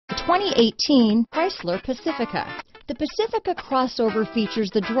2018 Chrysler Pacifica. The Pacifica crossover features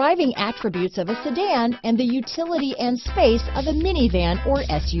the driving attributes of a sedan and the utility and space of a minivan or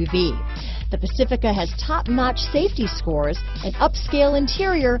SUV. The Pacifica has top-notch safety scores, an upscale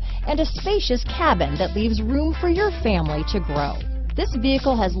interior, and a spacious cabin that leaves room for your family to grow. This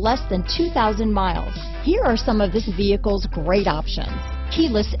vehicle has less than 2,000 miles. Here are some of this vehicle's great options: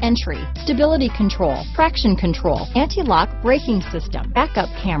 keyless entry, stability control, traction control, anti-lock braking system, backup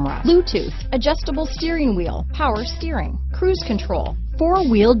camera, Bluetooth, adjustable steering wheel, power steering, cruise control,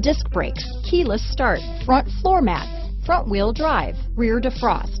 four-wheel disc brakes, keyless start, front floor mats, front-wheel drive, rear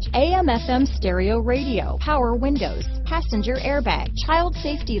defrost, AM/FM stereo radio, power windows, passenger airbag, child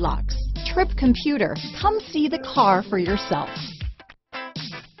safety locks, trip computer. Come see the car for yourself.